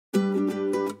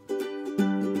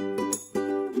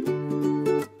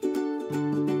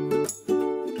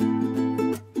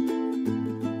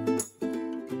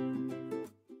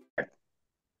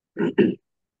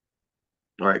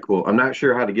All right, cool. I'm not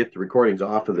sure how to get the recordings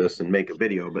off of this and make a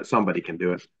video, but somebody can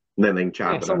do it. And then they can Yeah,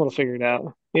 chop it up. someone will figure it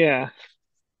out. Yeah.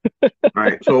 All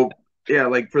right. So yeah,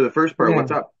 like for the first part, Yeah.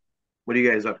 what's up? What are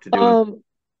you guys up to doing? Um,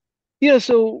 yeah,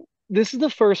 so this is the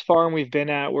first farm we've been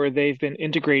at where they've been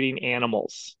integrating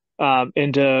animals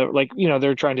into like,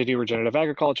 they're trying to do regenerative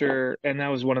agriculture, and that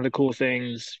was one of the cool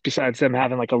things besides them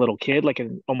having like a little kid, like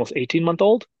an almost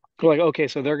 18-month-old. We're like, okay,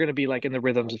 so they're gonna be like in the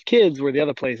rhythms of kids, where the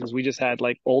other places we just had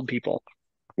like old people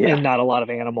Yeah. and not a lot of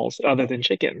animals other than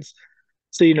chickens.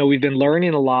 So, we've been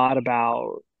learning a lot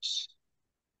about,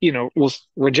 well,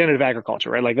 regenerative agriculture,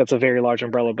 right? Like that's a very large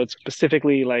umbrella, but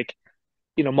specifically like,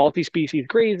 multi-species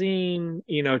grazing,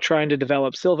 trying to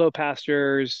develop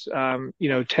silvopastures,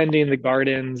 tending the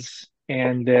gardens,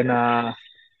 and then,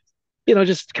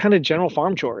 just kind of general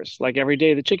farm chores. Like every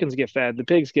day the chickens get fed, the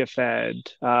pigs get fed.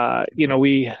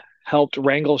 We helped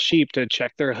wrangle sheep to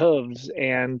check their hooves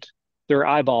and their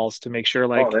eyeballs to make sure Oh,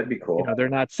 like, that'd be cool. they're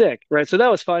not sick, right? So that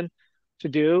was fun to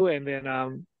do. And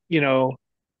then,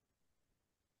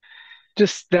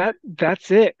 just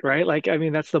that's it, right? Like, I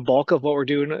mean, that's the bulk of what we're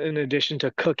doing in addition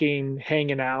to cooking,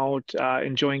 hanging out,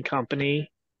 enjoying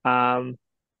company, um,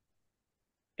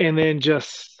 and then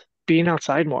just being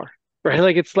outside more, right?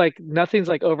 Like it's like nothing's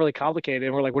like overly complicated.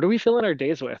 And we're like, what are we filling our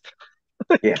days with?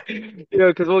 Yeah.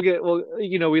 Because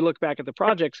we look back at the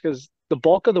projects because the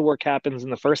bulk of the work happens in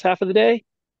the first half of the day.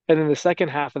 And then the second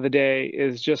half of the day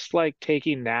is just like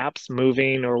taking naps,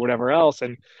 moving, or whatever else.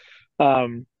 And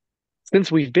um,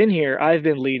 since we've been here, I've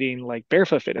been leading like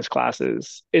barefoot fitness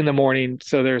classes in the morning.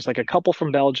 So there's like a couple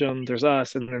from Belgium, there's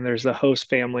us, and then there's the host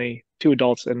family, two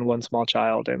adults and one small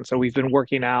child. And so we've been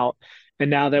working out. And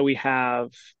now that we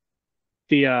have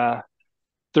the uh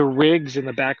the rigs in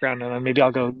the background, and then maybe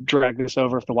I'll go drag this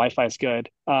over if the Wi-Fi is good.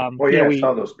 Oh yeah, I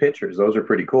saw those pictures. Those are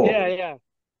pretty cool. Yeah.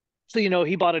 So,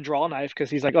 he bought a draw knife because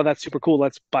he's like, oh, that's super cool.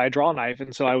 Let's buy a draw knife.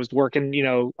 And so I was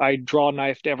working, I draw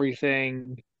knifed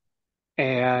everything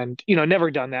and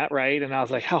never done that, right? And I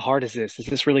was like, how hard is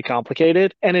this really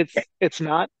complicated? And it's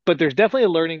not, but there's definitely a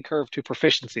learning curve to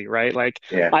proficiency, right? Like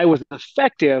Yeah. I was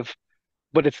effective,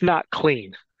 but it's not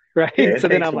clean, Yeah, right? it So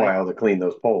then takes I'm a like, while to clean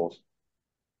those poles.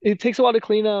 it takes a while to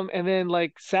clean them. And then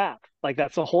like sap, like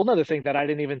that's a whole nother thing that I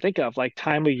didn't even think of, like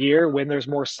time of year when there's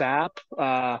more sap.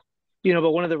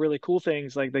 But one of the really cool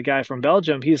things, like the guy from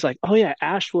Belgium, he's like, oh yeah,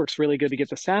 ash works really good to get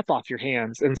the sap off your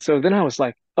hands. And so then I was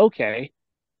like, okay,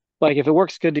 like if it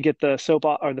works good to get the soap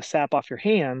or the sap off your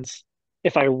hands,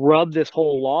 if I rub this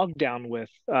whole log down with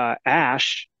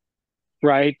ash,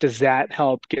 right, does that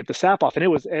help get the sap off? And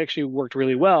it actually worked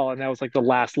really well. And that was like the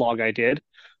last log I did.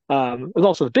 It was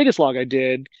also the biggest log I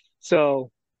did.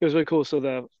 So it was really cool.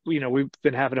 So we've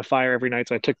been having a fire every night.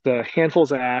 So I took the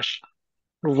handfuls of ash,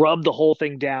 rubbed the whole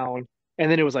thing down,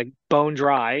 and then it was like bone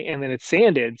dry, and then it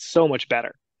sanded so much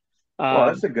better. Well,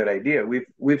 that's Um, a good idea.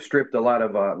 We've stripped a lot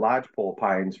of lodgepole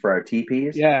pines for our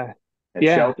teepees yeah, at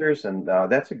yeah, shelters, and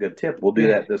that's a good tip. We'll do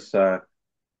yeah, that this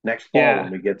next fall when yeah,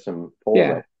 we get some poles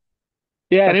yeah. up.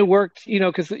 Yeah, and it worked,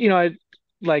 because I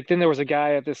like then there was a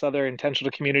guy at this other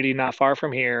intentional community not far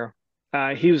from here.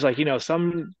 He was like,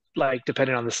 some like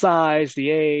depending on the size, the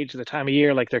age, the time of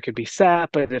year, like there could be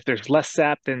sap, but if there's less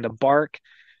sap, then the bark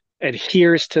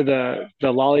adheres to the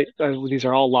lolly. These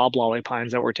are all loblolly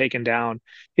pines that were taken down.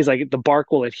 He's like the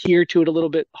bark will adhere to it a little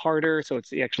bit harder, so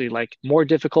it's actually like more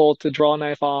difficult to draw a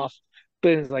knife off.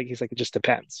 But he's like it just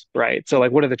depends, right? So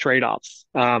like, what are the trade-offs?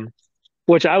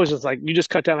 Which I was just like, you just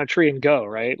cut down a tree and go,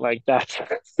 right? Like that's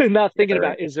not Yeah, thinking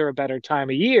right. about is there a better time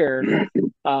of year?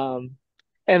 Um,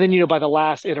 and then, by the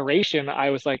last iteration,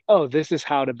 I was like, oh, this is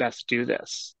how to best do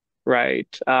this, right?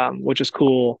 Which is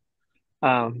cool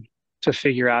um, to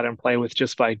figure out and play with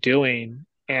just by doing.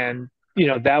 And,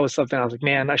 that was something I was like,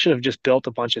 man, I should have just built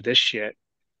a bunch of this shit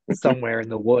somewhere in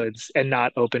the woods and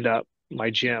not opened up my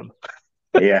gym.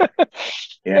 Yeah,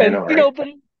 yeah, I And, know, right? but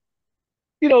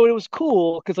it was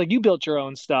cool because like you built your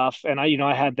own stuff and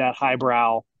I had that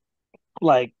highbrow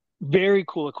like very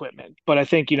cool equipment. But I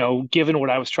think, given what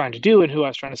I was trying to do and who I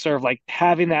was trying to serve, like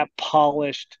having that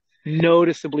polished,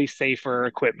 noticeably safer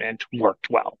equipment worked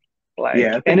well. Yeah, Like,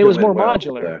 I and think it it was went more well with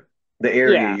modular. the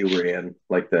area Yeah. you were in,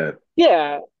 like the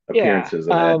Yeah. Yeah. appearances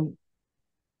of that.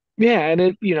 Yeah.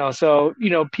 And so,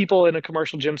 people in a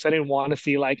commercial gym setting want to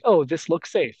see like, oh, this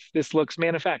looks safe. This looks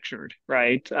manufactured,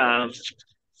 right?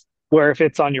 Where if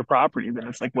it's on your property, then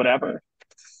it's like whatever.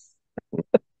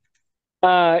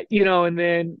 And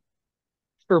then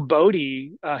for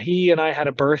Bodie, he and I had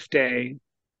a birthday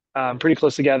pretty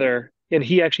close together, and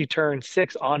he actually turned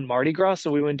 6 on Mardi Gras.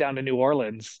 So we went down to New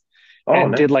Orleans Oh,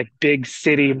 and did nice. like big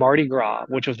city Mardi Gras,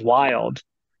 which was wild.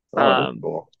 Oh, that's Um,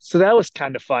 cool. so that was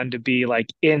kind of fun to be like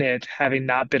in it, having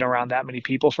not been around that many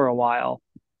people for a while.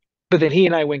 But then he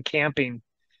and I went camping,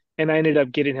 and I ended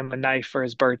up getting him a knife for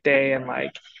his birthday, and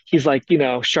like he's like,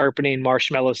 sharpening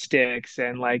marshmallow sticks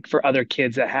and like for other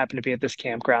kids that happen to be at this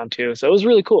campground too. So it was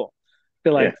really cool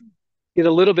to Yeah. like get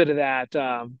a little bit of that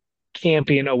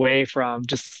camping away from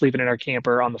just sleeping in our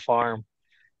camper on the farm,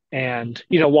 and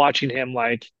watching him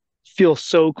like feel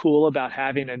so cool about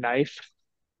having a knife,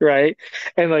 right?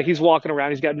 And like he's walking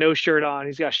around, he's got no shirt on,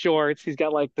 he's got shorts, he's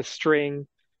got like the string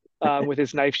with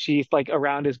his knife sheath like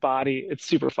around his body. It's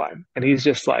super fun, and he's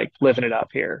just like living it up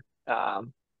here,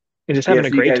 and just Yeah, having a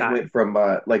so you great guys went time. from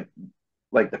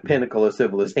like the pinnacle of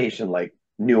civilization, like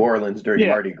New Orleans during Yeah,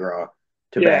 Mardi Gras,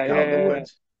 to yeah, back yeah, out in the yeah.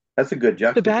 woods. That's a good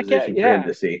The back at juxtaposition for him yeah,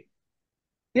 to see.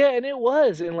 yeah, and it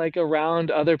was, and like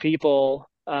around other people.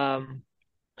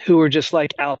 Who were just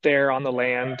like out there on the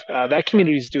land. That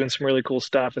community is doing some really cool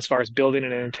stuff as far as building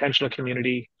an intentional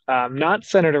community, not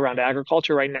centered around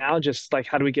agriculture right now, just like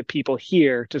how do we get people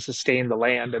here to sustain the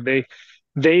land? And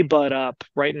they butt up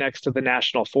right next to the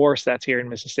national forest that's here in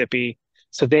Mississippi.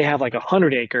 So they have like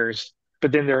 100 acres,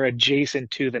 but then they're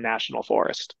adjacent to the national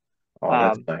forest, Oh,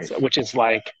 that's nice.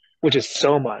 which is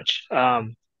so much.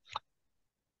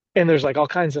 And there's like all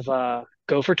kinds of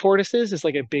gopher tortoises is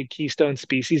like a big keystone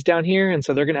species down here, and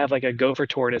so they're gonna have like a gopher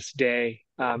tortoise day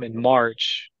in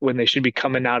March when they should be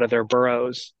coming out of their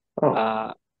burrows, Oh,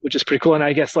 uh, which is pretty cool. And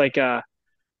I guess like I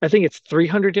think it's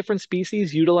 300 different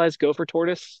species utilize gopher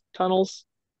tortoise tunnels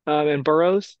and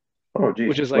burrows, oh, geez.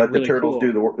 which is like Let the really turtles do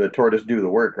cool. the work, the tortoise do the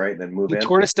work, right? And then move The in.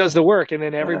 tortoise does the work, and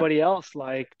then Uh, everybody else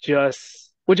like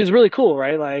just, which is really cool,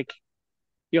 right? Like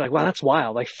you're like, wow, that's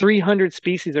wild. Like 300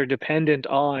 species are dependent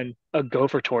on a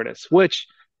gopher tortoise, which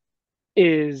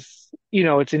is,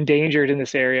 it's endangered in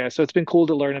this area. So it's been cool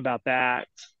to learn about that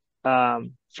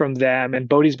from them. And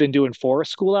Bodie's been doing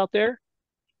forest school out there,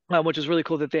 which is really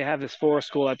cool that they have this forest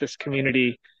school at this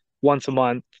community once a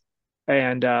month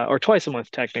and or twice a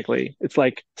month technically. It's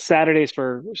like Saturdays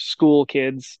for school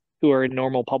kids who are in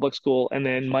normal public school, and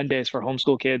then Mondays for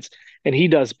homeschool kids. And he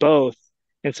does both.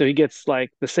 And so he gets like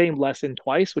the same lesson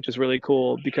twice, which is really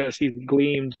cool because he's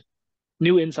gleaned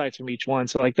new insights from each one.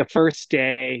 So like the first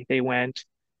day they went,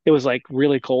 it was like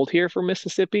really cold here for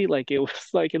Mississippi. Like it was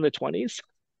like in the 20s.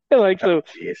 Like oh,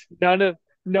 so geez.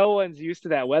 no one's used to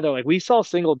that weather. Like we saw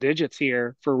single digits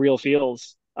here for real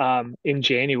feels in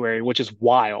January, which is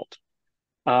wild.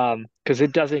 Because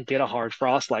it doesn't get a hard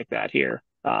frost like that here.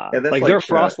 Yeah, that's Like their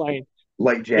frost line,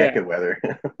 light yeah, jacket weather.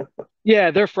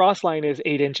 yeah, their frost line is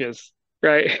 8 inches,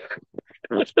 right?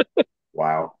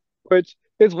 Wow. Which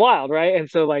is wild, right? And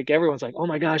so like everyone's like, "Oh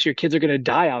my gosh, your kids are gonna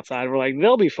die outside." We're like,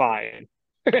 "They'll be fine.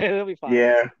 They'll be fine."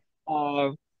 Yeah.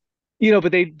 Um,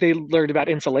 but they learned about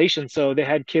insulation, so they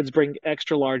had kids bring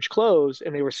extra large clothes,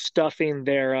 and they were stuffing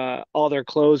their all their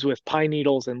clothes with pine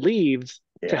needles and leaves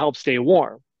to Yeah. help stay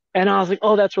warm. And I was like,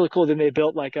 "Oh, that's really cool." Then they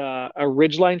built like a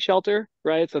ridgeline shelter,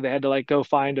 right? So they had to like go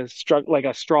find a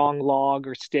strong log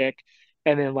or stick,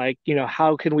 and then like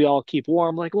how can we all keep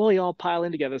warm? Like, well, you all pile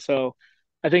in together. So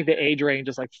I think the age range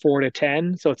is like 4 to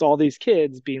 10. So it's all these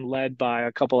kids being led by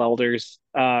a couple elders,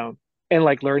 and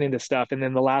like learning this stuff. And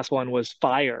then the last one was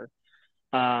fire,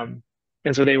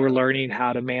 and so they were learning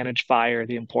how to manage fire,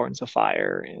 the importance of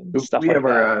fire and stuff We like have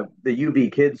our that. the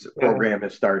UV Kids Yeah. program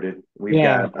has started. We've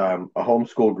Yeah. got a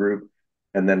homeschool group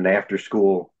and then an after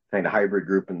school kind of hybrid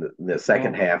group in the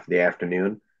second Yeah. half of the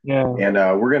afternoon. Yeah. And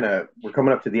we're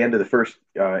coming up to the end of the first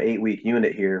 8 week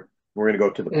unit here. We're gonna go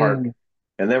to the park Mm.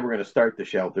 and then we're gonna start the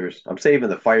shelters. I'm saving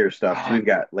the fire stuff because Ah, we've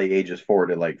got late ages 4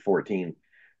 to like 14.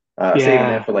 Saving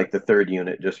that yeah. for like the third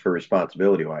unit just for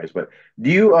responsibility wise. But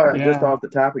do you just Yeah. off the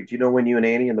topic, do you know when you and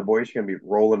Annie and the boys are gonna be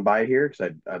rolling by here?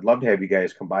 Because I'd love to have you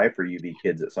guys come by for UV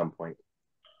Kids at some point.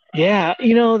 Yeah.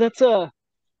 That's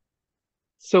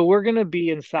so we're gonna be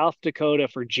in South Dakota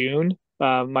for June.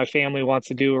 My family wants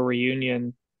to do a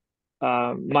reunion.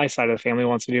 My side of the family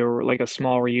wants to do like a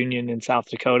small reunion in South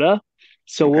Dakota.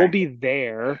 So we'll Okay. be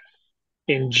there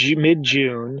in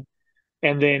mid-June,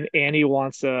 and then Annie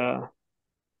wants to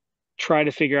try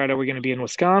to figure out are we going to be in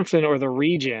Wisconsin or the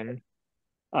region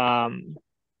um,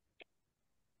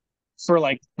 for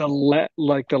like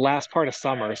like the last part of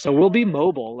summer. So we'll be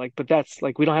mobile, like, but that's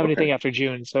like we don't have Okay. anything after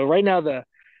June. So right now the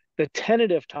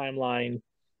tentative timeline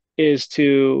is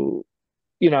to,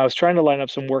 I was trying to line up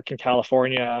some work in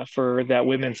California for that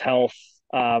women's health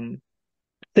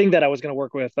thing that I was going to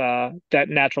work with that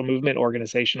natural movement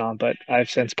organization on, but I've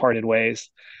since parted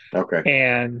ways. Okay.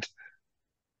 And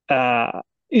uh,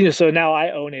 so now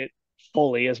I own it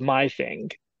fully as my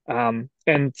thing. And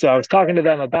so I was talking to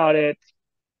them about it.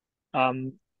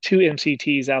 two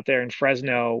MCTs out there in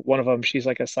Fresno. One of them, she's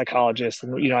like a psychologist,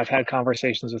 and I've had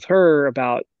conversations with her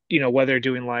about whether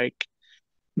doing like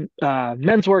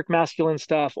men's work, masculine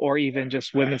stuff, or even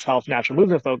just women's health, natural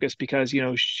movement focus, because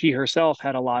she herself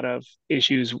had a lot of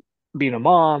issues being a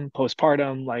mom,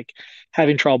 postpartum, like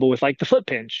having trouble with like the foot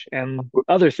pinch and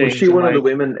other Was she things, and one of the like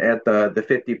women at the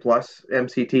 50 plus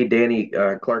MCT Danny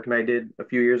Clark and I did a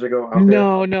few years ago out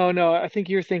there? no, no, no. I think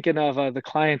you're thinking of the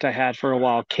client I had for a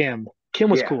while, Kim. Kim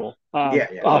was Yeah, cool. yeah,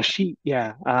 yeah. Oh,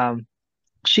 yeah.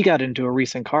 She got into a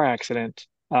recent car accident,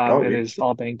 Oh, and geez. is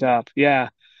all banged up. Yeah.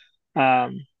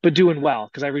 But doing well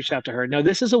because I reached out to her. No,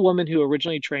 this is a woman who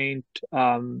originally trained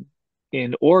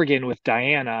in Oregon with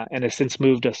Diana and has since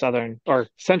moved to Southern or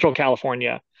Central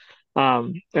California.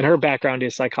 And her background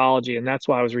is psychology, and that's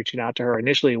why I was reaching out to her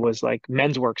initially was like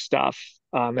men's work stuff,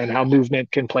 and how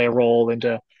movement can play a role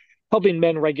into helping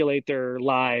men regulate their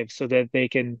lives so that they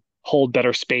can hold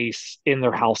better space in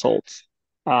their households.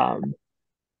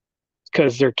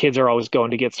 Because their kids are always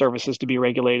going to get services to be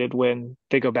regulated when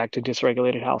they go back to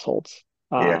dysregulated households.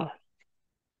 Yeah. Uh,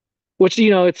 which,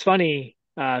 it's funny.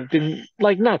 Been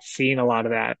like not seeing a lot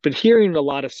of that, but hearing a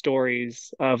lot of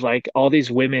stories of like all these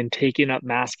women taking up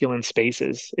masculine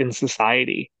spaces in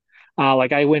society.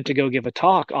 Like I went to go give a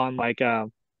talk on like the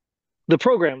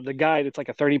program, the guide. It's like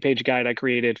a 30-page guide I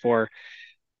created for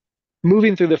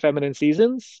moving through the feminine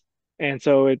seasons. And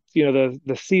so it's,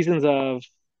 the seasons of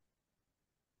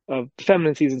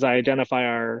feminine seasons I identify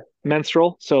are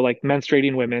menstrual, so like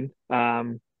menstruating women,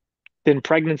 then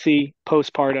pregnancy,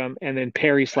 postpartum, and then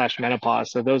peri slash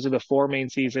menopause. So those are the four main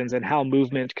seasons and how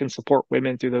movement can support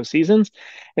women through those seasons.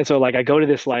 And so like I go to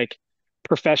this like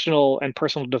professional and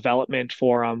personal development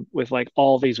forum with like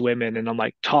all these women and I'm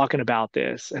like talking about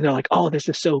this and they're like, "Oh, this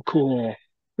is so cool.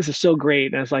 This is so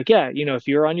great." And it's like, "Yeah, if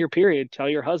you're on your period, tell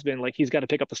your husband like he's got to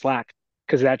pick up the slack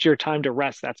because that's your time to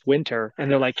rest. That's winter." And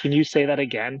they're like, "Can you say that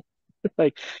again?"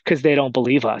 Like, because they don't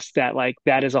believe us that like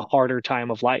that is a harder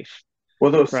time of life,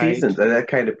 Well, those right? seasons, that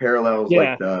kind of parallels like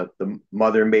Yeah, the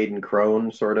mother maiden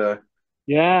crone sort of.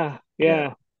 yeah, Yeah.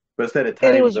 yeah. But instead of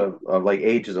And it times was, of like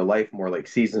ages of life, more like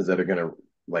seasons that are gonna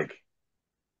like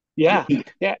yeah,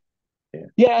 repeat. yeah. Yeah.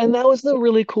 Yeah, and that was the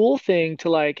really cool thing to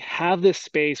like have this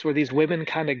space where these women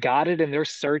kind of got it and they're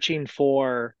searching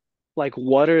for like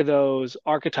what are those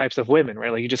archetypes of women,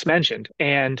 right? Like you just mentioned.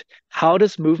 And how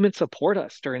does movement support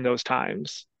us during those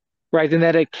times? Right? And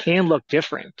that it can look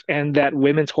different and that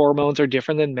women's hormones are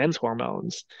different than men's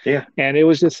hormones. Yeah. And it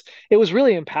was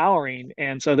really empowering.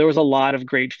 And so there was a lot of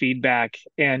great feedback.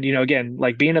 And, again,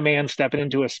 like being a man stepping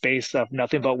into a space of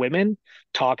nothing but women,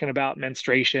 talking about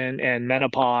menstruation and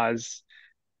menopause,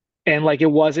 and like there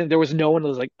was no one that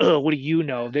was like, "Oh, what do you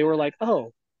know?" They were like,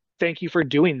 "Oh, thank you for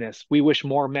doing this. We wish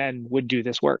more men would do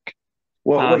this work,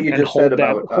 Well, what you and just said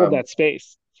about hold that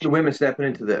space." the women stepping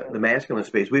into the masculine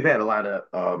space, we've had a lot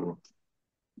of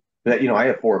that I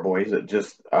have four boys that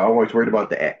just I'm always worried about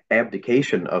the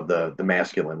abdication of the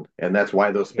masculine, and that's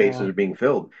why those spaces Yeah, are being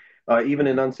filled. Even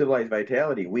in uncivilized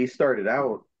vitality, we started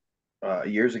out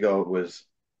years ago. It was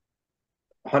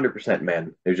 100%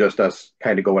 men. It was just us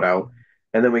kind of going out,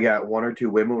 and then we got one or two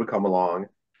women would come along,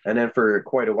 and then for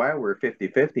quite a while we are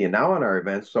 50-50. And now on our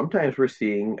events, sometimes we're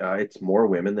seeing it's more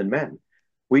women than men.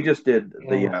 We just did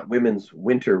the yeah, women's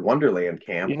winter wonderland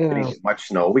camp. We didn't yeah, get much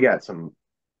snow. We got some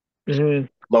hmm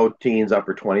low teens,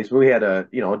 upper 20s. But we had a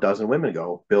dozen women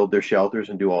go build their shelters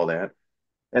and do all that.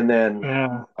 And then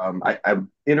yeah,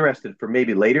 I'm interested for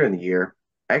maybe later in the year.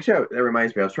 Actually, that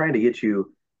reminds me, I was trying to get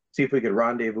you see if we could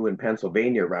rendezvous in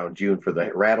Pennsylvania around June for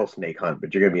the rattlesnake hunt,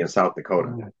 but you're going to be in South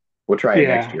Dakota. We'll try it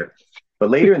next yeah, year. But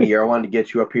later in the year, I wanted to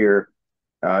get you up here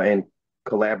and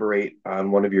collaborate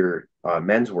on one of your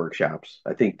men's workshops.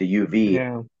 I think the UV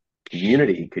yeah,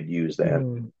 community could use that.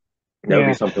 mhm, That would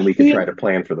be yeah, something we could yeah, try to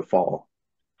plan for the fall.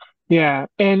 yeah.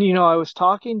 And I was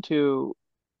talking to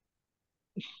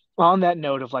on that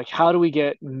note of like, how do we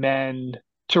get men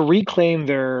to reclaim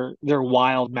their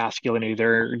wild masculinity,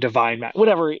 their divine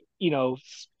whatever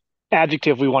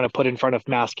adjective we want to put in front of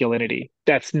masculinity.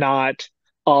 That's not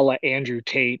a la Andrew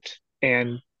Tate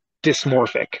and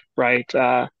dysmorphic, right?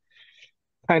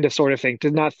 Kind of sort of thing.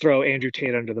 To not throw Andrew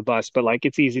Tate under the bus, but like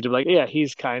it's easy to be like, yeah,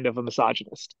 he's kind of a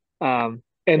misogynist.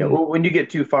 Yeah, And well, when you get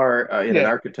too far in an yeah,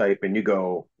 archetype and you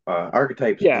go,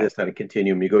 archetypes yeah, exist on a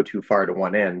continuum, you go too far to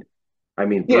one end. I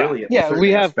mean, yeah, brilliant in yeah.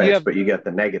 We certain have you aspects, have but you get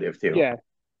the negative too. yeah,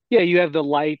 yeah. You have the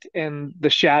light and the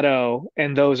shadow,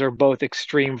 and those are both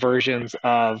extreme versions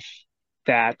of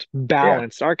that Yeah.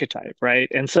 balanced archetype, right?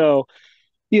 And so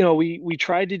we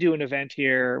tried to do an event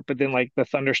here, but then like the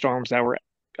thunderstorms that were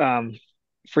um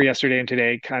for yesterday and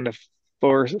today kind of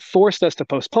forced us to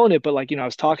postpone it. But like, I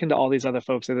was talking to all these other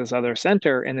folks at this other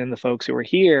center and then the folks who were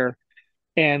here.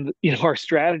 And, our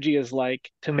strategy is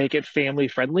like to make it family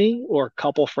friendly or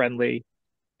couple friendly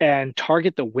and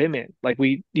target the women. Like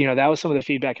that was some of the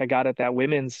feedback I got at that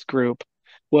women's group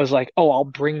was like, oh, I'll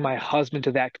bring my husband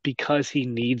to that because he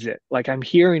needs it. Like I'm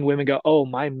hearing women go, oh,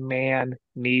 my man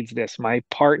needs this. My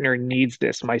partner needs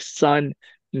this. My son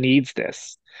needs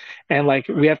this. And like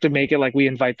we have to make it like we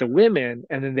invite the women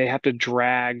and then they have to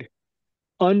drag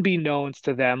unbeknownst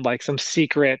to them like some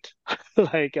secret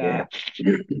like Yeah.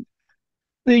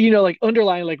 like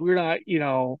underlying like we're not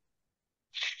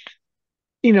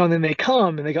and then they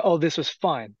come and they go, oh, this was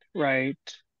fun, right?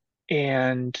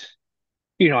 And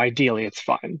ideally it's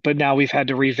fun, but now we've had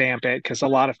to revamp it because a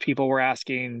lot of people were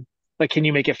asking like, can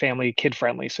you make it family kid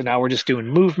friendly? So now we're just doing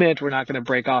movement. We're not going to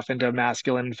break off into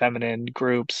masculine and feminine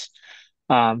groups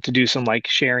to do some like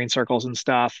sharing circles and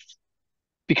stuff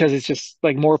because it's just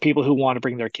like more people who want to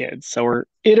bring their kids. So we're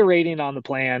iterating on the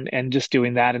plan and just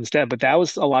doing that instead. But that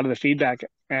was a lot of the feedback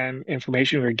and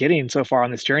information we were getting so far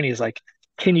on this journey is like,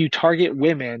 can you target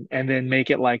women and then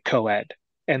make it like co-ed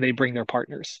and they bring their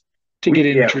partners to get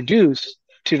Yeah, introduced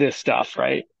to this stuff,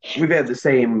 right? we've had the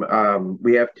same.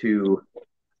 We have to.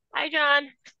 Hi, John.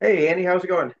 Hey, Andy, how's it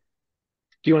going? Do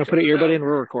you want to put an earbud in?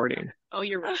 We're recording. Oh,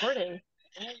 you're recording.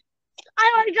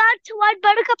 I already got to ride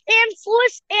Buttercup and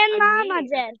Force and Mama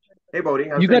did. Hey, Bodie,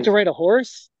 how's You got things? to ride a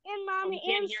horse? And Mommy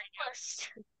and Force.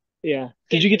 Yeah.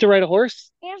 Did you get to ride a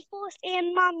horse? And Force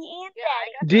and Mommy and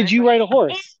Dad. Did you ride a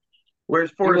horse?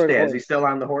 Where's You Forrest rode a at? Is he horse. still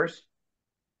on the horse?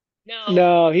 No.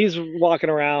 No, he's walking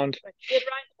around. But did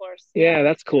ride the horse. Yeah,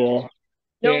 that's cool.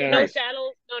 No, Yeah. no Nice.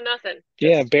 saddle, no nothing.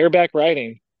 Yeah, bareback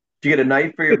riding. Did you get a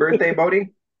knife for your birthday,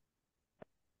 Bodie?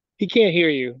 He can't hear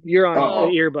you. You're on Uh-oh.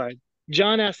 the earbud.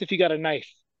 John asked if you got a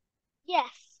knife. Yes.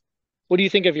 What do you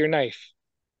think of your knife?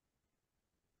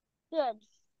 Good.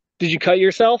 Did you cut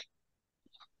yourself?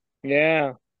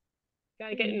 Yeah.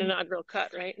 Gotta get an inaugural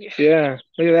cut, right? Yeah.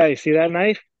 Look at that. You see that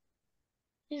knife?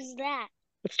 Who's that?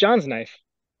 It's John's knife.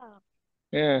 Oh.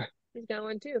 Yeah. He's got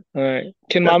one too. All right.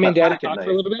 Can That's mommy my and daddy pocket talk for a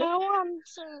knife. little bit? I want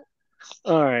to.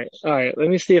 All right. All right. Let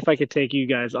me see if I could take you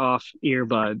guys off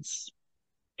earbuds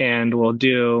and we'll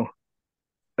do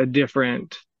a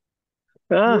different.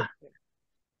 Ah.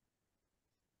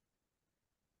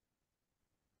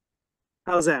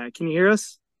 How's that? Can you hear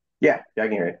us? Yeah, I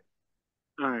can hear you.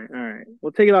 All right. All right.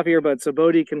 We'll take it off earbuds so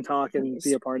Bodhi can talk and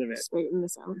be a part of it. Straighten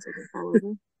this out so I can follow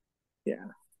him. Yeah.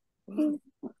 All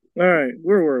right.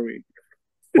 Where were we?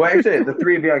 Well, actually, the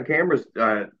three of you on cameras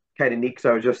kind of neat. Because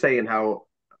I was just saying how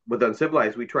with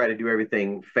Uncivilized we try to do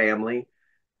everything family,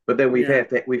 but then we've had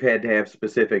to have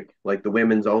specific like the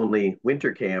women's only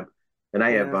winter camp, and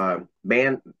I have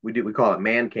we call it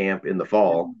man camp in the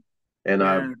fall,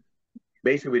 and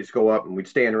basically we just go up and we'd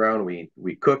stand around and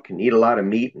we cook and eat a lot of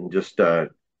meat and just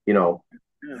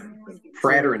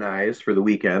fraternize for the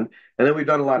weekend, and then we've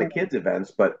done a lot of kids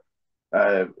events, but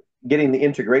getting the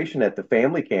integration at the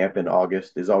family camp in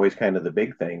August is always kind of the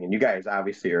big thing. And you guys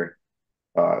obviously are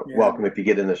welcome if you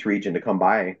get in this region to come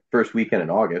by first weekend in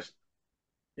August.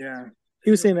 Yeah. He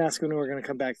was saying that's when we're going to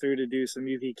come back through to do some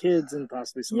UV kids and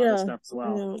possibly some other stuff as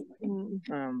well.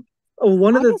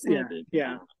 One of the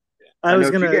I know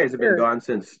you guys have been gone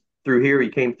since through here. He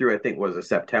came through, I think, was it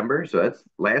September? So that's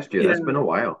last year. That's been a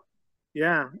while.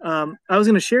 Yeah. I was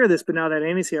going to share this, but now that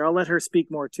Annie's here, I'll let her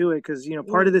speak more to it because,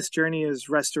 part of this journey is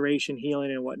restoration,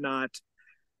 healing, and whatnot.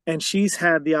 And she's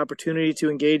had the opportunity to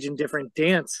engage in different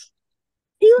dance.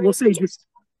 We'll say just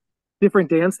different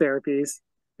dance therapies.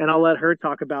 And I'll let her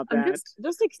talk about that.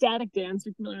 Just ecstatic dance.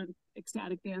 You're familiar with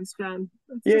ecstatic dance, John?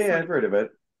 Yeah, I've heard of it.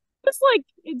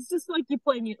 It's just like you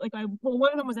play music.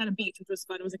 One of them was at a beach, which was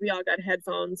fun. It was like we all got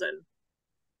headphones and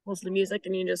most of the music,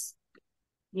 and you just,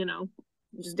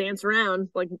 just dance around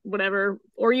like whatever,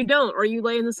 or you don't, or you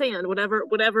lay in the sand,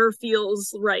 whatever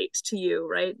feels right to you,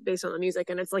 right, based on the music.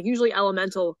 And it's like usually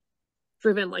elemental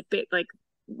driven, like a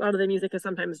lot of the music is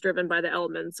sometimes driven by the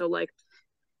elements. So like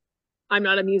I'm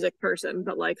not a music person,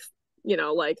 but like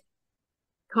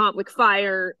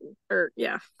fire or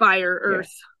fire,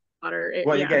 earth, water.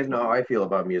 Well, you guys know how I feel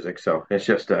about music, so it's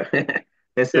just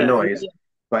it's the noise.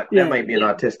 But that might be an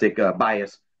autistic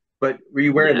bias. But were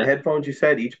you wearing the headphones? You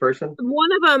said each person. One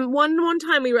of them. One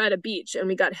time we were at a beach and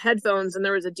we got headphones and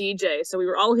there was a DJ, so we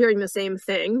were all hearing the same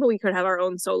thing, but we could have our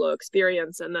own solo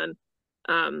experience. And then,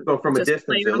 so from a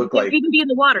distance, it looked like you could be in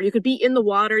the water. You could be in the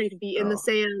water. You could be in the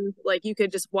sand. Like you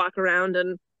could just walk around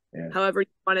and however you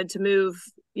wanted to move.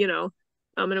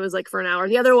 And it was like for an hour.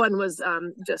 The other one was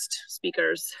just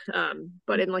speakers,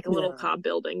 but in like a little cob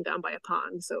building down by a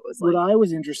pond. So it was What like I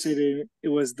was interested in, it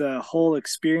was the whole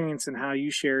experience and how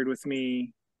you shared with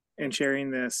me and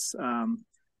sharing this,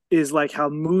 is like how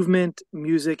movement,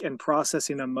 music, and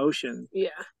processing emotion,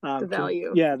 the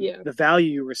value. the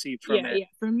value you received from it. Yeah.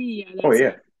 For me, yeah, Oh that's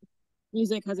yeah.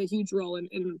 Music has a huge role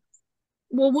in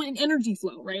well, when energy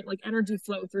flow, right? Like energy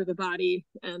flow through the body,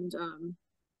 Well,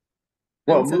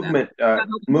 and so movement, that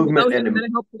helps with movement, emotion, and and then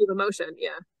it helps with emotion. Yeah.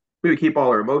 we would keep all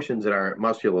our emotions in our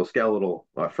musculoskeletal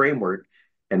framework,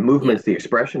 and Yeah. movement's the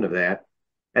expression of that.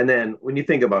 And then when you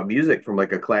think about music from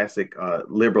like a classic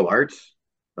liberal arts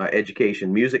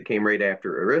education, music came right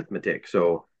after arithmetic.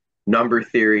 So number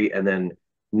theory, and then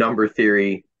number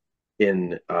theory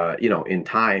in in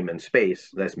time and space.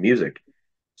 That's music.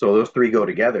 So those three go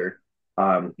together.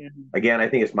 Um, Yeah. Again, I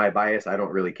think it's my bias. I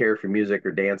don't really care for music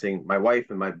or dancing. My wife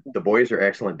and the boys are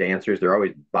excellent dancers. They're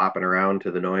always bopping around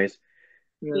to the noise.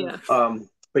 Yeah.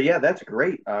 But yeah, that's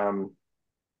great.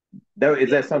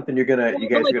 That something you guys Like are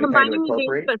gonna kind of combining the things,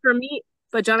 incorporate? but for me,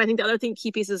 but John, I think the other thing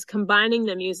key piece is combining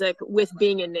the music with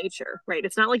being in nature, right?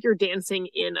 It's not like you're dancing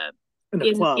in an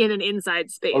inside Well,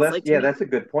 space. Like to me, that's a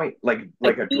good point. like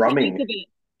Like a each piece drumming. of it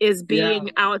is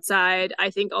being outside. I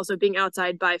think also being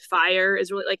outside by fire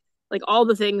is really like all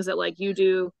the things that like you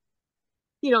do,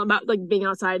 about like being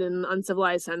outside in an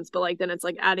uncivilized sense, but like then it's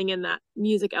like adding in that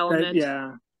music element.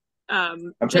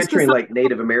 I'm Just because picturing like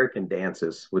Native American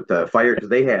dances with the fire because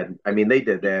they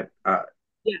did that.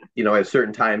 At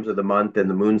certain times of the month and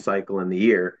the moon cycle in the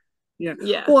year.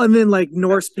 Yeah. Well, and then like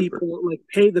Norse people, like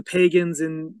the pagans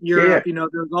in Europe, Yeah.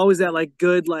 there's always that like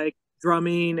good like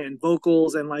drumming and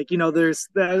vocals, and like there's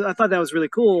that. I thought that was really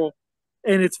cool.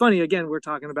 And it's funny, again, we're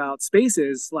talking about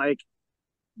spaces. Like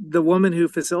the woman who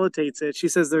facilitates it, she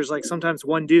says there's like sometimes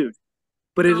one dude,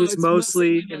 but it is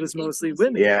mostly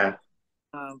women. Yeah.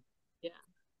 Um, Yeah.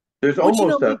 There's Which,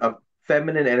 almost a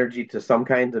feminine energy to some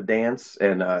kinds of dance,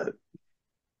 and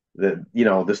the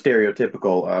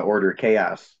stereotypical order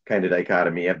chaos kind of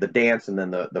dichotomy. You have the dance and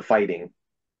then the fighting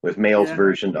with male's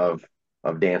version of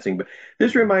dancing. But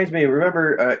this reminds me,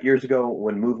 remember years ago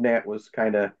when MoveNat was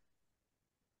kind of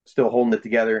still holding it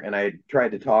together, and I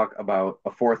tried to talk about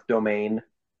a fourth domain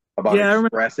about I remember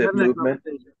expressive having that movement.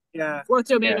 conversation. Yeah. Fourth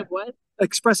domain Yeah. of what?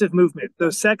 Expressive movement,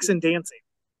 those sex and dancing.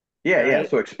 Yeah, yeah. Right?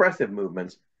 So expressive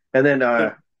movements. And then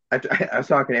I was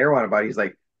talking to Erwan about it.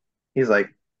 He's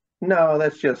like, no,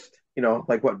 that's just,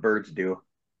 like what birds do.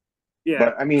 Yeah.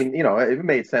 But I mean, it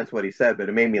made sense what he said, but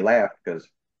it made me laugh because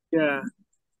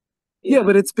yeah,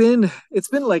 but it's been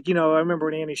like, I remember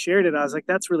when Annie shared it, I was like,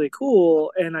 that's really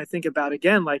cool. And I think about,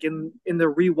 again, like in the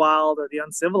rewild or the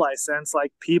uncivilized sense,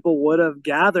 like people would have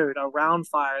gathered around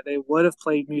fire, they would have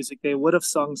played music, they would have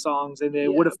sung songs, and they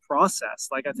would have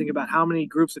processed. Like I think about how many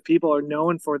groups of people are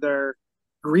known for their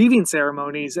grieving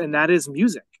ceremonies, and that is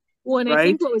music. Well, and right? I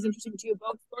think what was interesting too,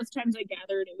 both times I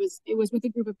gathered, it was with a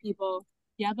group of people.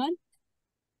 Yeah, bud.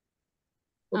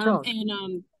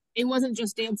 And it wasn't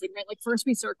just dancing, right? Like first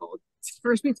we circled,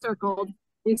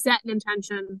 we set an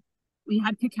intention, we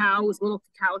had cacao, it was a little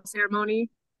cacao ceremony.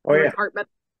 Oh yeah. Like heart,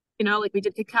 like we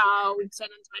did cacao, we set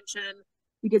an intention,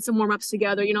 we did some warm-ups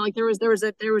together, like there was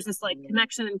this like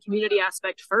connection and community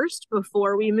aspect first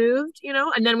before we moved,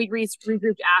 and then we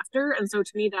regrouped after. And so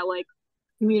to me that like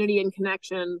community and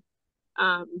connection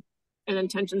and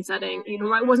intention setting,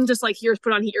 it wasn't just like here's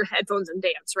put on your headphones and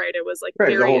dance, right? It was like Right,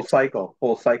 very the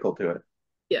whole cycle to it.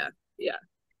 yeah.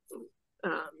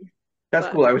 That's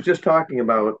cool. I was just talking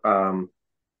about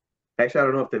actually I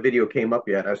don't know if the video came up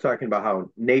yet. I was talking about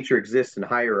how nature exists in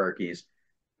hierarchies,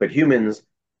 but humans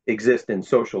exist in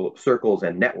social circles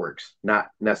and networks, not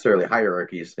necessarily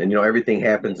hierarchies. And everything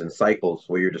happens in cycles.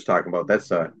 What you're just talking about.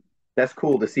 That's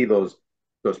cool to see those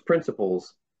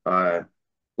principles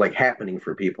like happening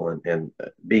for people and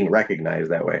being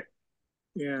recognized that way.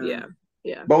 Yeah.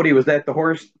 Bodie, was that the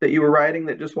horse that you were riding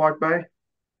that just walked by?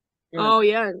 Oh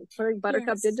yeah,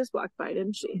 Buttercup did just walk by,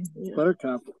 didn't she? Yeah.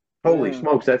 Buttercup. Holy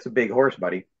smokes, that's a big horse,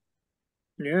 buddy.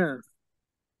 Yeah.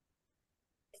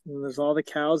 And there's all the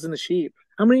cows and the sheep.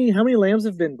 How many lambs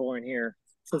have been born here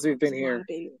since we've been here?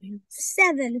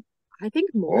 7. I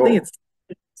think more. I think it's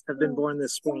have been born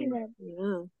this spring.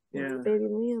 Yeah. Baby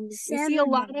lambs. We see a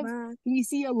lot of mating.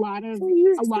 See a lot of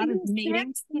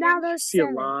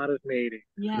mating.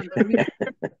 Yeah,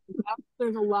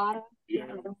 there's a lot of Is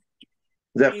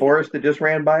that Forrest that just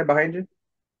ran by behind you?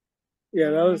 Yeah,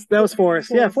 that was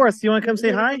Forrest. Yeah, Forrest, do you want to come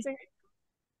say hi?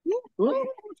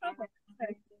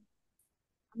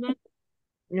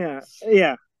 Yeah.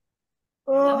 Yeah.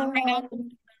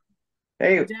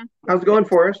 Hey, how's it going,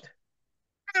 Forrest?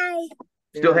 Hi.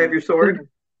 Still Yeah. have your sword?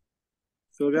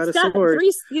 Still got He's a got sword.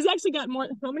 he's actually got more.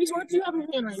 How many swords do you have in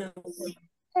your hand right now?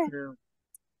 Yeah.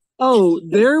 Oh,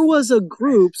 there was a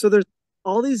group. So there's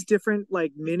all these different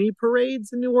like mini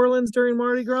parades in New Orleans during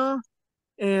Mardi Gras,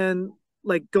 and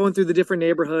like going through the different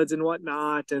neighborhoods and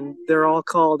whatnot, and they're all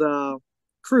called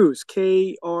crews,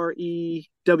 Krewe.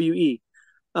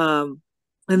 And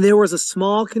there was a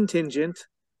small contingent,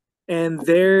 and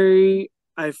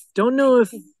I don't know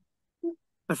if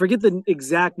I forget the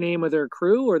exact name of their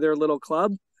crew or their little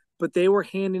club, but they were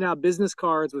handing out business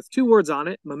cards with two words on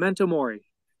it, Memento Mori.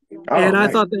 Oh, And I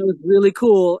nice. thought that was really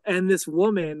cool. And this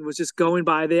woman was just going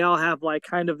by. They all have like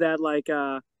kind of that like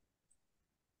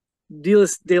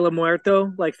Dias de la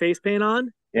Muerto like face paint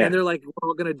on. Yeah. And they're like, we're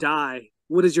all gonna die.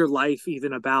 What is your life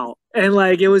even about? And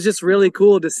like it was just really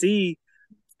cool to see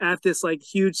at this like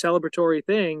huge celebratory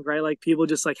thing, right? Like people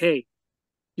just like, hey,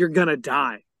 you're gonna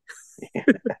die.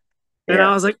 And I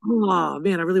Yeah. was like, oh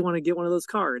man, I really want to get one of those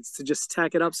cards to just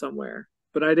tack it up somewhere.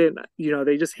 But I didn't,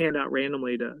 they just hand out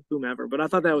randomly to whomever. But I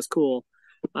thought that was cool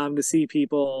to see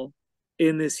people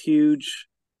in this huge,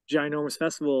 ginormous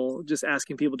festival just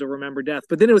asking people to remember death.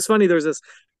 But then it was funny, there was this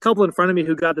couple in front of me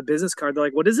who got the business card. They're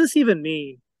like, what does this even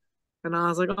mean? And I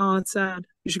was like, oh, it's sad.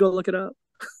 You should go look it up.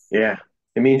 Yeah.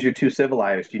 It means you're too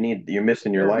civilized. You're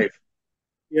missing your Yeah. life.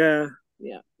 Yeah.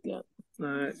 Yeah.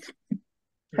 Yeah.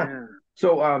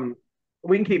 So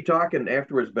we can keep talking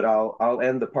afterwards, but I'll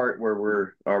end the part where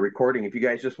we're recording. If you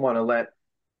guys just want to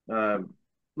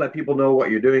let people know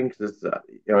what you're doing, because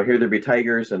here there be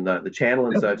tigers and the channel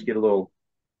and such, get a little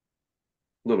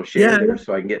share Yeah. there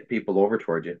so I can get people over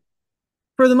towards you.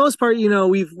 For the most part,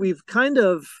 we've kind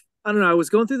of, I don't know, I was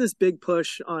going through this big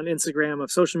push on Instagram of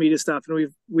social media stuff,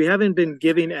 and we haven't been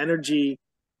giving energy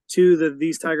to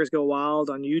These Tigers Go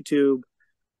Wild on YouTube.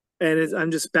 And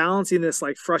I'm just balancing this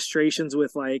like frustrations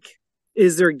with like,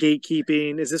 is there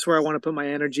gatekeeping? Is this where I want to put my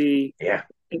energy? Yeah.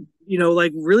 And,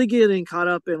 like really getting caught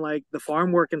up in like the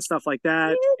farm work and stuff like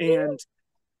that. And,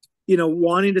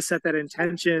 wanting to set that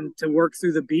intention to work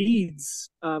through the beads,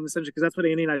 essentially, because that's what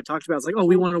Andy and I talked about. It's like, oh,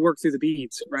 we want to work through the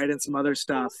beads, right? And some other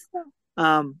stuff.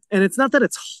 And it's not that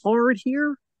it's hard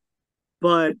here,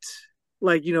 but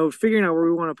like, figuring out where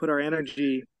we want to put our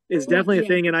energy is definitely a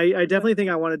thing. And I definitely think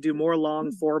I want to do more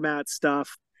long format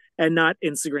stuff and not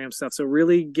Instagram stuff. So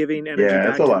really giving energy Yeah, back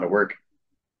that's a lot of work.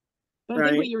 But I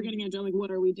think what you were getting at, John, like,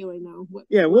 what are we doing now?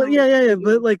 Yeah.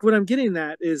 But like what I'm getting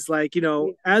at is like,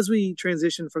 as we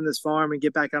transition from this farm and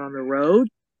get back out on the road,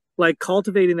 like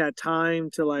cultivating that time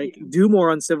to like do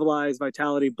more uncivilized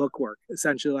vitality book work,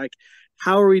 essentially. Like,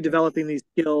 how are we developing these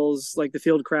skills, like the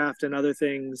field craft and other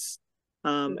things,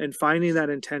 and finding that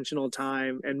intentional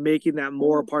time and making that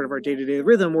more a part of our day-to-day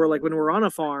rhythm, where like when we're on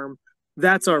a farm,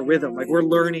 that's our rhythm. Like we're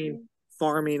learning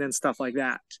farming and stuff like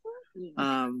that.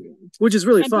 Which is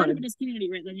really fun. Part of it is community,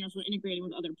 right? Then you're also integrating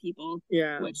with other people.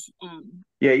 Yeah. Which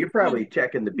Yeah, you're probably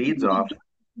checking the beads off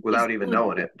without even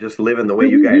knowing it, just living the way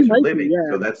you guys are living.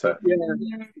 Yeah. So that's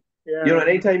yeah.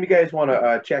 Anytime you guys want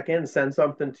to check in, send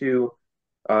something to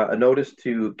a notice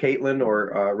to Caitlin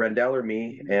or Rendell or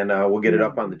me, and we'll get it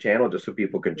up on the channel just so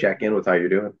people can check in with how you're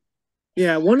doing.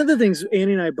 Yeah, one of the things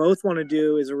Annie and I both want to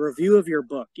do is a review of your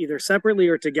book, either separately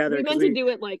or together. We meant to do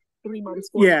it like 3 months,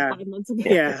 5 months ago.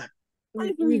 Yeah.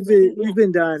 We've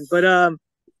been done, but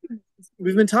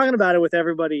we've been talking about it with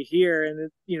everybody here,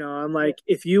 and I'm like,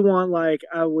 if you want, like,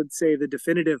 I would say the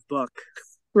definitive book,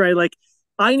 right? Like,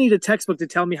 I need a textbook to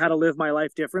tell me how to live my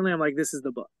life differently. I'm like, this is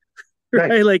the book, right?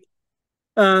 Nice. Like,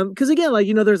 because again, like,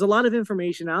 there's a lot of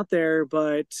information out there,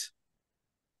 but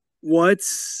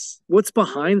what's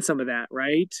behind some of that,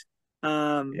 right?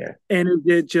 And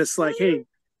it just like, hey,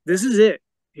 this is it.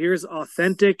 Here's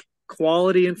authentic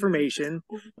quality information.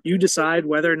 You decide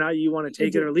whether or not you want to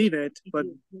take it or leave it, but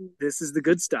this is the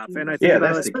good stuff. And I think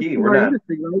that's the key. We're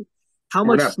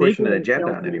not pushing an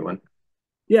agenda on anyone.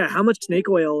 Yeah, how much snake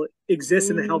oil exists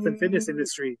in the health and fitness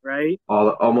industry, right?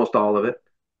 Almost all of it.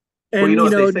 And well,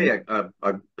 they say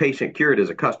a patient cured is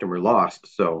a customer lost.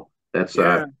 So that's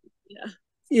and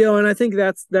I think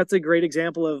that's a great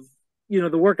example of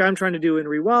the work I'm trying to do in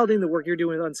ReWilding, the work you're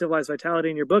doing with Uncivilized Vitality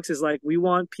in your books is like, we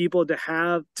want people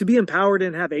to be empowered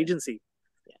and have agency,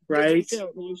 right?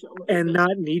 And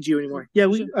not need you anymore. Yeah,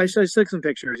 I took some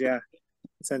pictures. Yeah,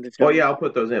 send it to. Oh yeah, I'll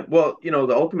put those in. Well,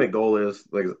 the ultimate goal is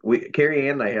like Carrie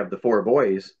Ann and I have the 4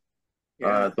 boys.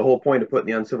 The whole point of putting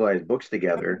the Uncivilized books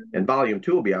together, and Volume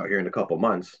 2 will be out here in a couple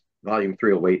months. Volume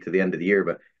 3 will wait to the end of the year,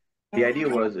 but the idea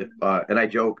was and I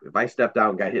joke, if I stepped out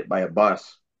and got hit by a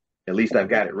bus, at least I've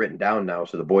got it written down now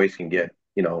so the boys can get,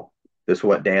 this is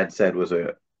what Dad said was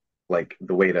the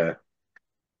way to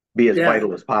be as Yeah.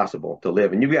 vital as possible to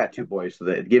live. And you've got two boys, so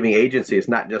that giving agency is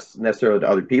not just necessarily to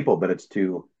other people, but it's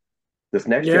to this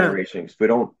next Yeah. generation. If we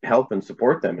don't help and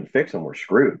support them and fix them, we're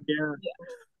screwed. Yeah.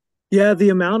 Yeah, the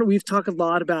amount we've talked a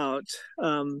lot about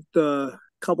the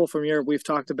couple from Europe. We've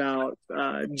talked about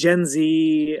Gen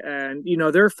Z, and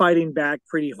they're fighting back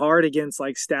pretty hard against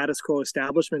like status quo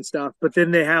establishment stuff. But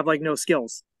then they have like no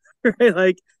skills, right?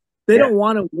 Like they Yeah. don't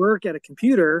want to work at a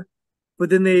computer, but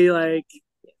then they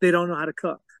don't know how to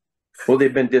cook. Well,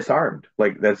 they've been disarmed.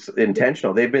 Like that's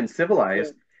intentional. They've been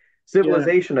civilized. Yeah,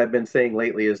 Civilization, I've been saying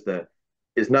lately, is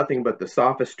nothing but the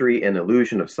sophistry and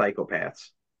illusion of psychopaths.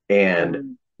 And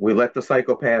mm, we let the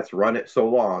psychopaths run it so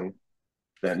long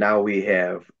that now we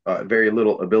have very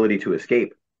little ability to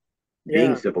escape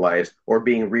being yeah, civilized or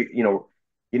being you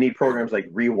need programs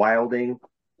like ReWilding,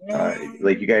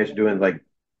 like you guys are doing, like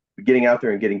getting out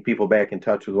there and getting people back in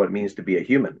touch with what it means to be a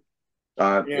human.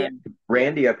 Uh, yeah, Yeah.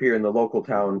 Randy up here in the local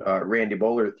town, Randy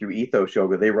Bowler through Ethos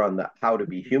Yoga, they run the How to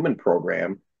Be Human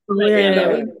program. But yeah, yeah,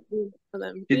 Uh, for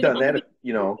them. She's done that,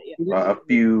 a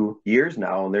few years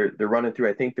now, and they're running through,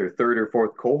 I think, their third or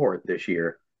fourth cohort this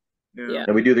year. yeah,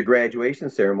 And we do the graduation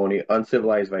ceremony.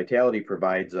 Uncivilized Vitality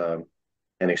provides an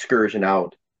excursion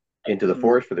out into the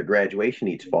forest for the graduation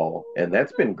each fall, and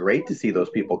that's been great to see those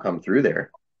people come through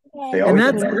there. They and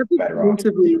always come back better off.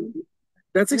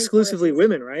 that's exclusively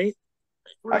women, right?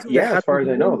 Yeah, as far as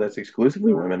I know, that's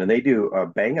exclusively women, and they do a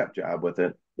bang up job with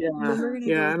it.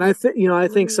 Yeah, and I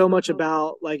think so much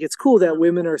about like it's cool that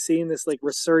women are seeing this like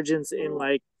resurgence in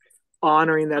like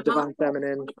honoring that divine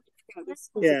feminine.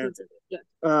 Yeah.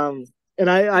 And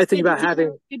I think about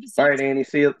having. All right, Annie.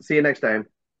 See you next time.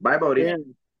 Bye, Bodie. Yeah,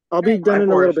 I'll be done Bye,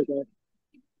 in a little Forrest. bit,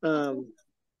 guys.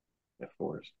 Yeah,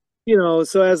 Forrest.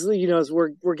 So as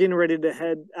we're getting ready to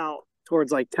head out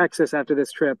towards like Texas after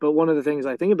this trip, but one of the things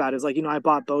I think about is like I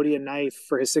bought Bodie a knife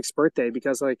for his 6th birthday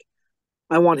because like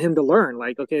I want him to learn.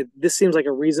 Like, okay, this seems like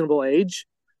a reasonable age,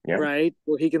 Yeah. right?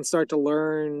 Where he can start to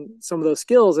learn some of those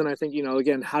skills. And I think,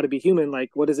 again, how to be human.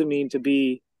 Like, what does it mean to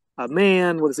be a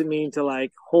man? What does it mean to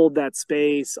like hold that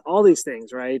space? All these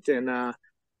things, right? And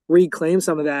reclaim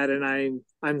some of that. And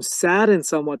I'm saddened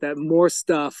somewhat that more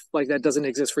stuff like that doesn't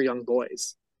exist for young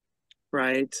boys,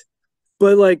 right?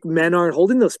 But like men aren't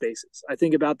holding those spaces. I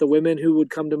think about the women who would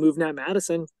come to MoveNat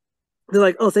Madison. They're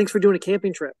like, oh, thanks for doing a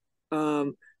camping trip.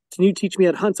 Can you teach me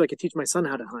how to hunt so I can teach my son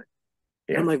how to hunt?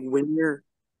 Yeah. And I'm like,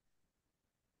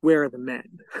 where are the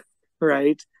men?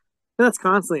 Right? And that's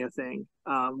constantly a thing.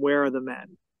 Where are the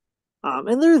men?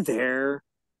 And they're there,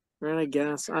 right? I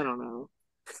guess. I don't know.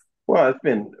 Well, it's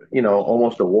been,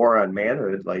 almost a war on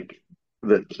manhood. Like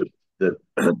the the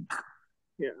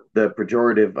Yeah. the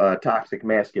pejorative toxic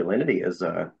masculinity has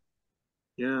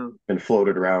Yeah. been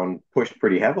floated around, pushed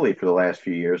pretty heavily for the last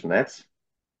few years, and that's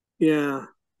Yeah.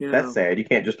 Yeah. sad. You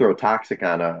can't just throw toxic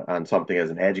on something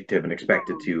as an adjective and expect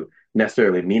it to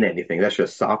necessarily mean anything. That's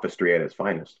just sophistry at its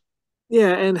finest.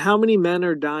 Yeah. And how many men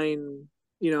are dying,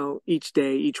 each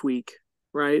day, each week,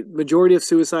 right? Majority of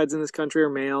suicides in this country are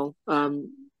male.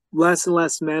 Less and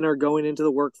less men are going into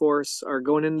the workforce, are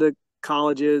going into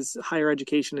colleges, higher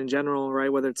education in general,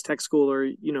 right? Whether it's tech school or,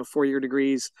 4-year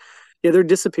degrees. Yeah, they're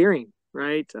disappearing,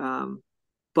 right?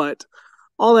 But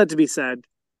all that to be said,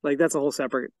 like that's a whole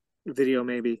separate video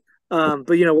maybe. But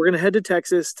we're gonna head to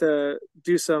Texas to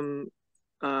do some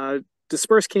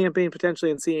dispersed camping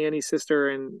potentially and see Annie's sister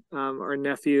and our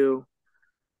nephew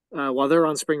while they're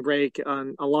on spring break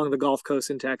along the Gulf Coast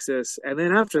in Texas. And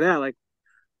then after that, like,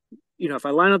 if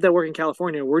I line up that work in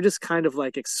California, we're just kind of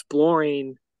like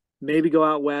exploring, maybe go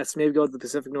out west, maybe go to the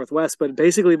Pacific Northwest, but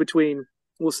basically between,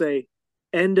 we'll say,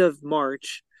 end of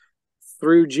March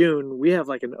through June, we have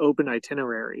like an open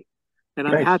itinerary. And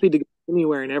I'm Nice. happy to go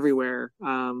anywhere and everywhere.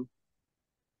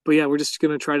 But yeah, we're just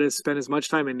going to try to spend as much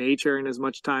time in nature and as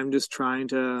much time just trying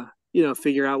to,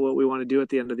 figure out what we want to do at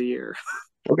the end of the year.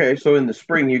 Okay, so in the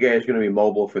spring, you guys are going to be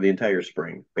mobile for the entire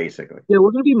spring, basically. Yeah,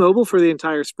 we're going to be mobile for the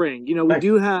entire spring. We Nice.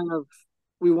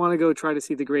 we want to go try to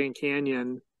see the Grand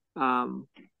Canyon.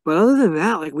 But other than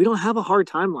that, like we don't have a hard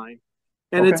timeline.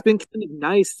 And Okay. it's been kind of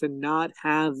nice to not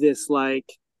have this like,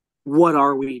 what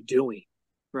are we doing?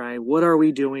 Right? What are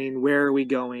we doing? Where are we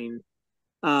going?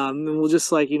 And we'll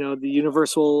just like, the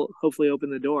universe will hopefully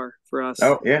open the door for us.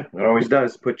 Oh, yeah, it always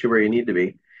does put you where you need to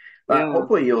be. Yeah.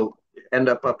 Hopefully you'll end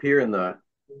up here in the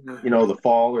the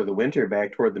fall or the winter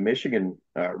back toward the Michigan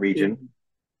region.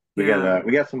 We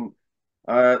got some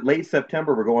late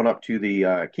September. We're going up to the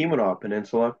Keweenaw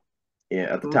Peninsula,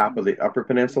 at the top of the Upper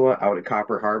Peninsula, out at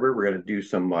Copper Harbor. We're going to do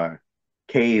some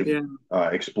cave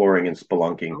exploring and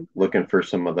spelunking, looking for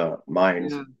some of the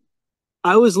mines. Yeah.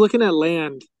 I was looking at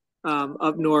land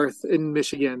up north in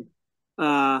Michigan,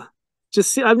 I'm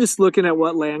just looking at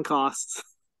what land costs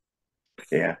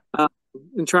Yeah.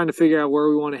 and trying to figure out where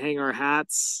we want to hang our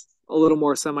hats a little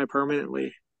more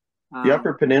semi-permanently. The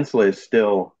Upper Peninsula is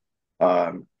still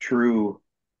true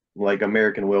like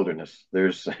American wilderness.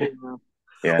 There's Yeah.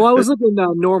 yeah. Well, I was looking at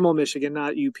Normal, Michigan,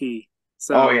 not UP. Oh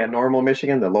So yeah, Normal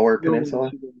Michigan, the Lower Normal, Peninsula.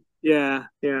 Michigan. Yeah,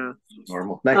 yeah.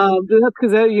 Normal. Nice. But that's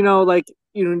because like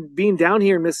being down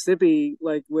here in Mississippi,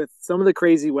 like with some of the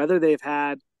crazy weather they've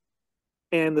had,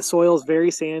 and the soil's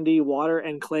very sandy, water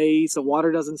and clay, so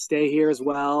water doesn't stay here as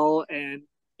well. And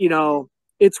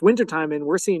it's wintertime, and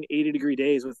we're seeing 80-degree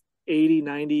days with 80,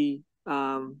 90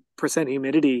 percent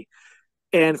humidity.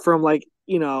 And from like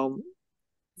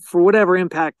for whatever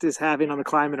impact is having on the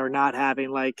climate or not having,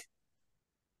 like,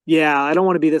 yeah, I don't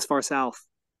want to be this far south,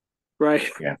 right?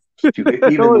 Yeah.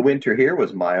 Even the winter here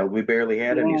was mild. We barely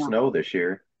had any Yeah. snow this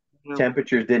year. Yeah.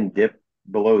 Temperatures didn't dip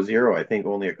below zero, I think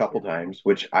only a couple times,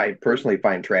 which I personally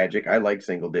find tragic. I like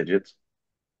single digits.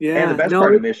 And the Yeah, best no,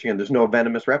 part of Michigan, there's no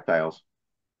venomous reptiles.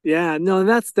 yeah, no, and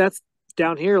that's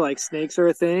down here. Like snakes are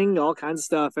a thing, all kinds of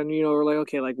stuff, and we're like,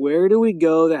 okay, like where do we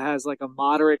go that has like a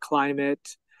moderate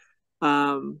climate,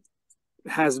 um,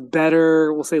 has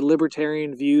better, we'll say,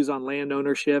 libertarian views on land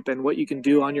ownership and what you can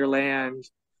do on your land,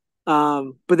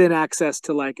 but then access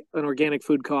to like an organic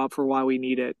food co-op for why we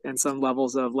need it and some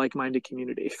levels of like-minded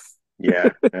community. Yeah,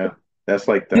 yeah. That's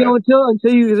like the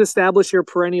Until you establish your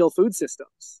perennial food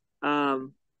systems,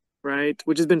 right?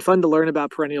 Which has been fun to learn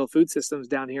about perennial food systems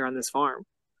down here on this farm,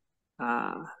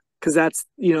 because that's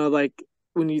like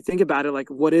when you think about it, like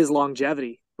what is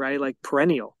longevity, right? Like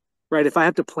perennial, right? If I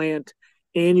have to plant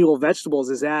annual vegetables,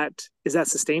 is that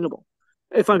sustainable?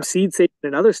 If I'm seed saving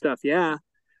and other stuff, yeah,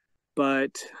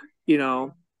 but you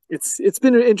know, it's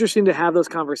been interesting to have those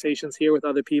conversations here with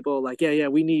other people. Like, yeah,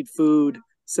 we need food,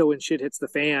 so when shit hits the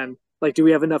fan, like, do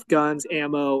we have enough guns,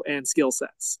 ammo, and skill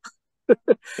sets? yep.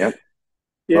 Well,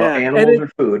 Yeah, and animals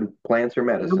are food, plants are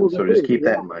medicine, animals are so just food. keep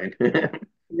that Yeah, in mind.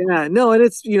 yeah, no, and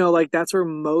it's like that's where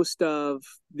most of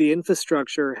the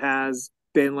infrastructure has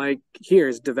been. Like, here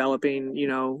is developing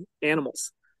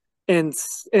animals and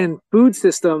food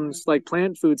systems, like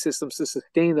plant food systems to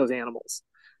sustain those animals,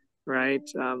 right?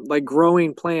 Like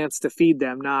growing plants to feed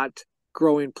them, not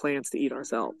growing plants to eat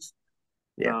ourselves.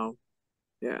 Yeah. So,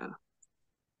 yeah,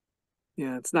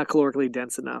 yeah, it's not calorically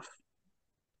dense enough.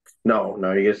 No,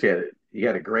 no, you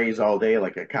got to graze all day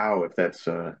like a cow if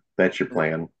that's your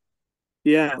plan.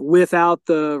 Yeah, without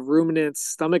the ruminant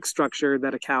stomach structure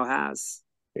that a cow has.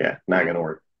 Yeah, not Right. gonna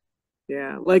work.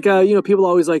 Yeah, like people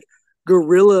always like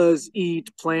gorillas eat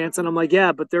plants, and I'm like,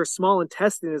 yeah, but their small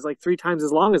intestine is like 3 times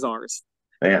as long as ours.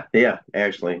 Yeah, yeah,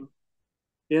 actually,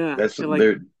 Yeah, that's and like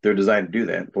they're designed to do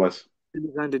that. Plus, they're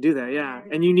designed to do that. Yeah,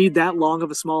 and you need that long of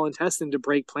a small intestine to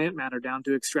break plant matter down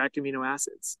to extract amino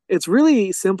acids. It's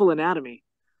really simple anatomy.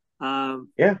 Um,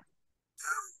 yeah,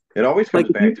 it always like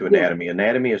comes back to yeah, anatomy.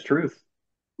 Anatomy is truth.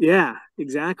 yeah,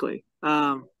 exactly.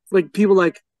 Like people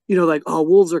like, oh,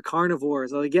 wolves are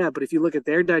carnivores. I'm like, yeah, but if you look at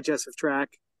their digestive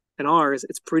tract and ours,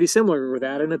 it's pretty similar with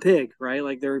that and a pig, right?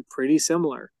 Like they're pretty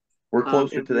similar. We're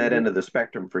closer And to that end of the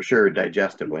spectrum for sure,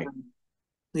 digestively.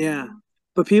 yeah,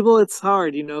 but people, it's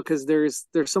hard, because there's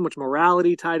so much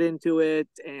morality tied into it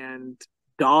and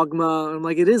dogma. I'm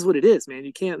like, it is what it is, man.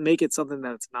 You can't make it something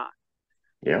that it's not.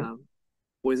 Yeah, Um,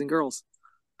 Boys and girls.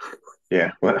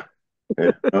 yeah. What?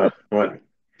 Yeah, what?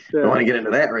 Don't Yeah. want to get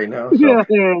into that right now. So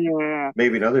Yeah.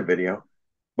 maybe another video.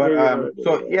 But Maybe another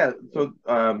so video. yeah,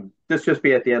 so this just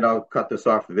be at the end. I'll cut this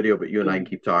off the video, but you and I Yeah. can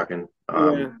keep talking.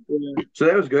 Yeah. So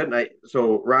that was good. And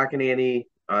so Rock and Annie,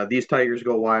 these tigers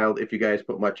go wild if you guys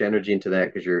put much energy into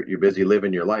that because you're busy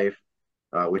living your life,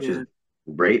 which is Yeah.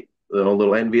 great. A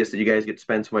little envious that you guys get to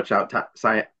spend so much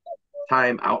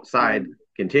time outside Yeah.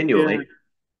 continually.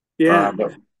 Yeah.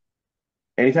 But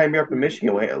anytime you're up in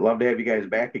Michigan, I'd love to have you guys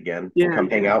back again and Yeah. come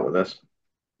hang out with us.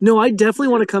 No, I definitely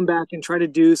want to come back and try to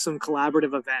do some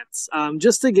collaborative events.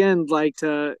 Just again, like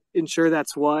to ensure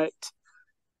that's what,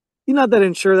 not that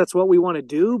ensure that's what we want to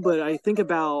do, but I think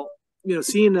about,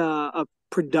 seeing a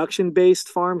production based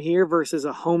farm here versus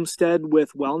a homestead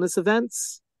with wellness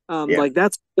events. Yeah, Like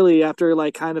that's really after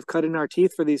like kind of cutting our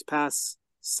teeth for these past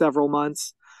several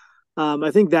months.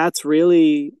 I think that's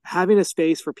really having a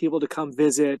space for people to come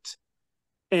visit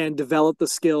and develop the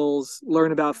skills,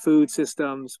 learn about food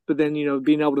systems, but then,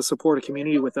 being able to support a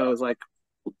community with those. Like,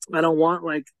 I don't want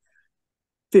like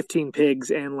 15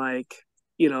 pigs and like,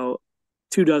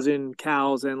 24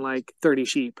 cows and like 30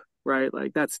 sheep, right?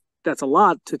 Like that's a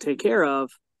lot to take care of.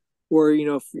 Or,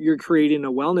 if you're creating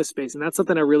a wellness space, and that's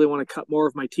something I really want to cut more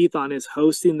of my teeth on is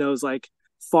hosting those like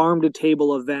farm to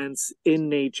table events in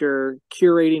nature,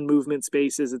 curating movement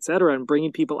spaces, etc., and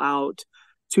bringing people out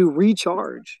to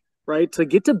recharge, right? To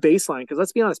get to baseline. Because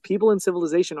let's be honest, people in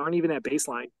civilization aren't even at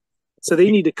baseline. So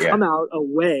they need to Yeah. come out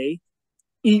away,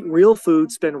 eat real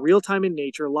food, spend real time in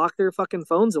nature, lock their fucking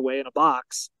phones away in a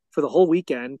box for the whole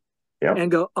weekend, Yep.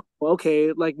 and go, oh,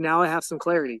 okay, like now I have some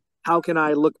clarity. How can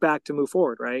I look back to move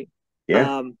forward, right?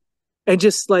 Yeah. And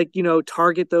just like,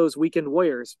 target those weekend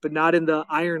warriors, but not in the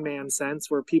Iron Man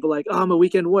sense where people like, oh, I'm a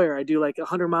weekend warrior. I do like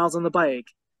 100 miles on the bike.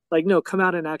 Like, no, come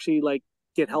out and actually like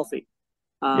get healthy.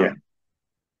 Yeah.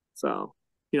 So,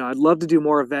 I'd love to do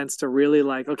more events to really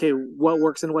like, okay, what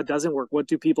works and what doesn't work? What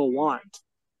do people want?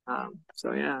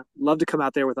 So yeah, love to come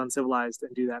out there with Uncivilized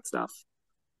and do that stuff.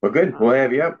 Well, good. We'll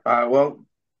have you up. I'm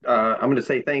going to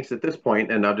say thanks at this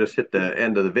point, and I'll just hit the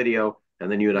end of the video,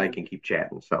 and then you and I can keep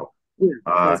chatting. So, Yeah,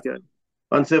 sounds good.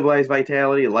 Uncivilized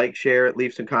Vitality, like, share it,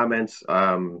 leave some comments.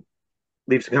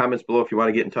 Leave some comments below if you want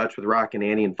to get in touch with Rock and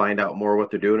Annie and find out more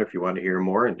what they're doing, if you want to hear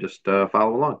more, and just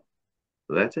follow along.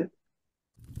 So that's it.